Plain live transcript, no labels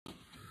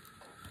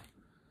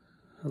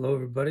Hello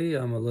everybody,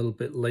 I'm a little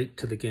bit late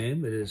to the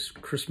game. It is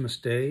Christmas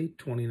Day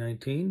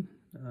 2019.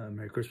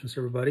 Merry Christmas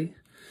everybody.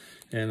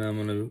 And I'm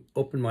going to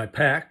open my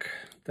pack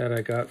that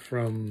I got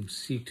from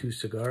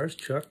C2Cigars.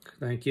 Chuck,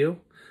 thank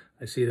you.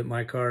 I see that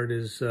my card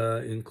is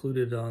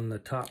included on the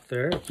top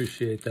there.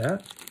 Appreciate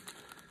that.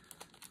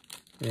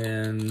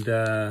 And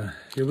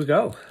here we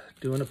go.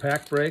 Doing a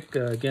pack break.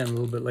 Again, a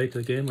little bit late to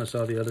the game. I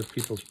saw the other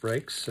people's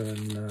breaks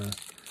and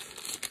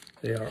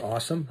they are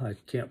awesome. I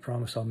can't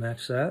promise I'll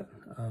match that.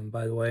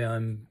 By the way,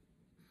 I'm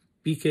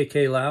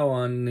bkklaos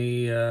on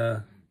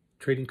the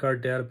trading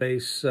card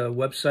database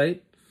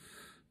website.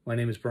 My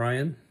name is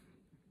Brian.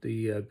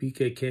 The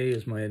BKK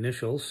is my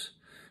initials,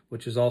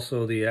 which is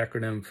also the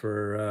acronym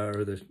for,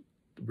 or the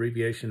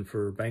abbreviation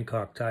for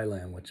Bangkok,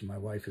 Thailand, which my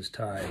wife is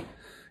Thai.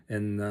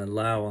 And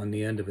Lao on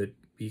the end of it,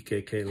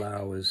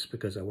 bkklaos, is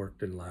because I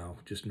worked in Laos,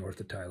 just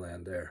north of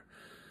Thailand there,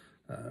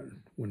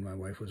 when my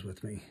wife was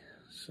with me.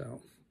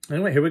 So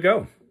anyway, here we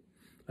go.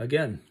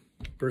 Again,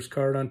 first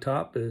card on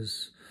top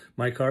is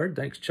my card.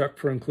 Thanks, Chuck,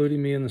 for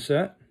including me in the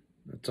set.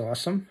 That's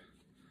awesome.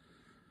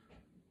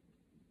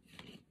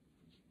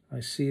 I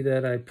see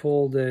that I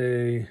pulled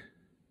a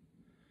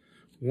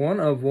 1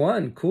 of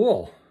 1.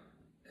 Cool.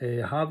 A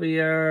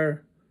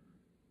Javier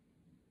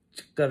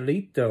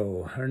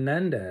Chicharito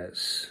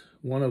Hernandez.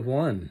 1 of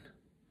 1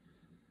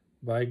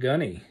 by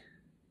Gunny.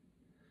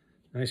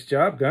 Nice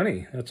job,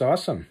 Gunny. That's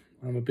awesome.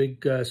 I'm a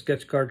big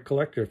sketch card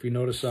collector. If you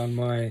notice on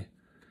my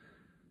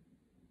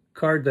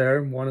card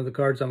there, one of the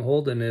cards I'm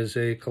holding is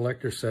a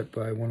collector set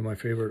by one of my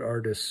favorite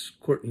artists,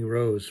 Courtney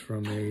Rose,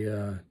 from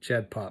a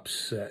Chad Pops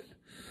set.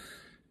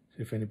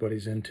 If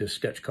anybody's into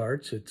sketch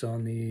cards, it's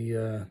on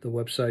the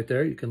website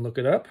there. You can look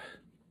it up.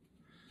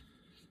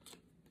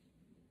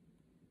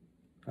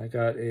 I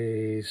got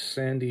a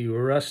Sandy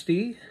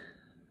Rusty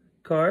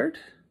card.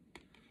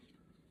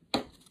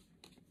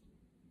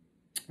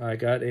 I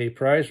got a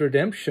prize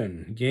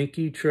redemption,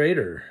 Yankee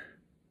Trader.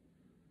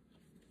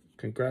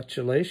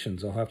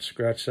 Congratulations. I'll have to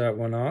scratch that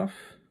one off.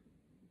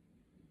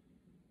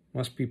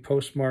 Must be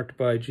postmarked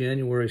by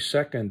January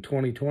 2nd,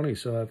 2020,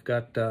 so I've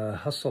got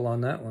hustle on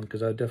that one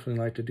because I'd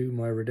definitely like to do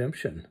my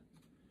redemption.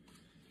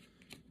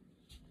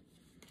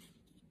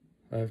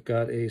 I've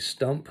got a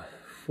Stump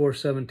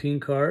 417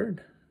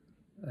 card.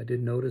 I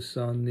did notice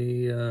on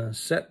the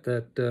set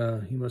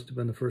that he must have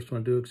been the first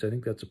one to do it because I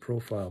think that's a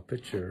profile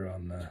picture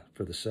on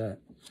for the set.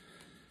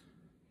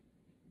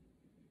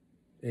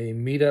 A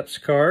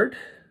Meetups card.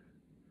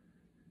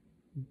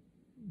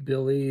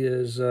 Billy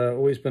has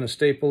always been a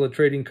staple of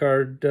trading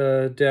card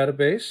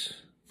database.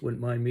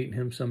 Wouldn't mind meeting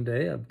him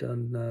someday. I've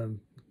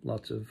done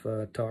lots of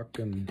talk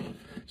and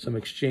some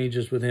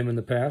exchanges with him in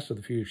the past, with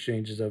a few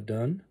exchanges I've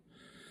done.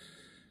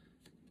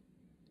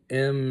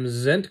 M.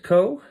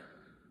 Zentko.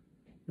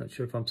 Not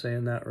sure if I'm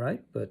saying that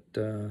right, but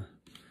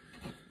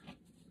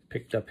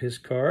picked up his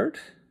card.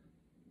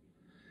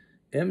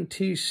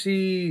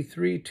 MTC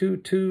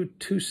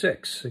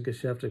 32226. I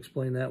guess you have to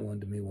explain that one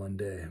to me one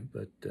day.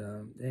 But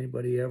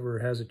anybody ever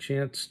has a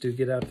chance to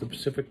get out to the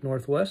Pacific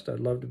Northwest, I'd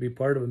love to be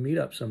part of a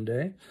meetup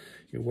someday.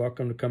 You're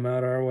welcome to come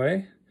out our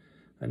way.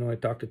 I know I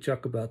talked to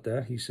Chuck about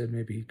that. He said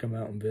maybe he'd come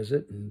out and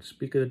visit. And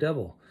speak of the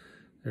devil,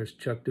 there's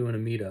Chuck doing a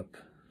meetup.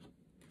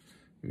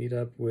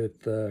 Meetup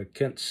with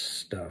Kent's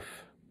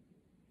stuff.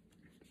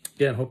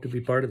 Again, hope to be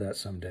part of that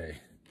someday.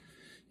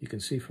 You can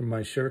see from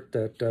my shirt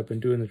that I've been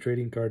doing the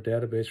trading card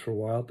database for a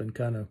while. Been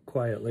kind of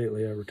quiet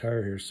lately. I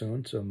retire here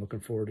soon, so I'm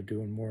looking forward to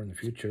doing more in the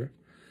future.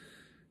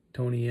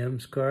 Tony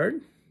M's card.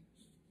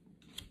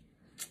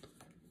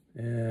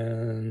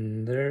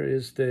 And there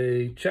is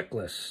the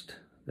checklist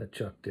that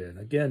Chuck did.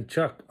 Again,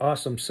 Chuck,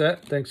 awesome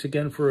set. Thanks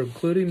again for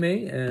including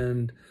me,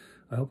 and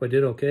I hope I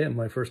did okay in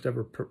my first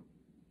ever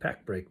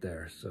pack break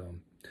there. So,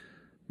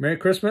 Merry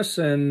Christmas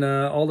and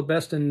all the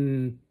best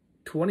in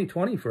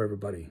 2020 for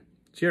everybody.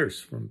 Cheers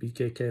from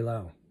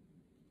bkklaos.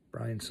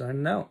 Brian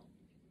signing out.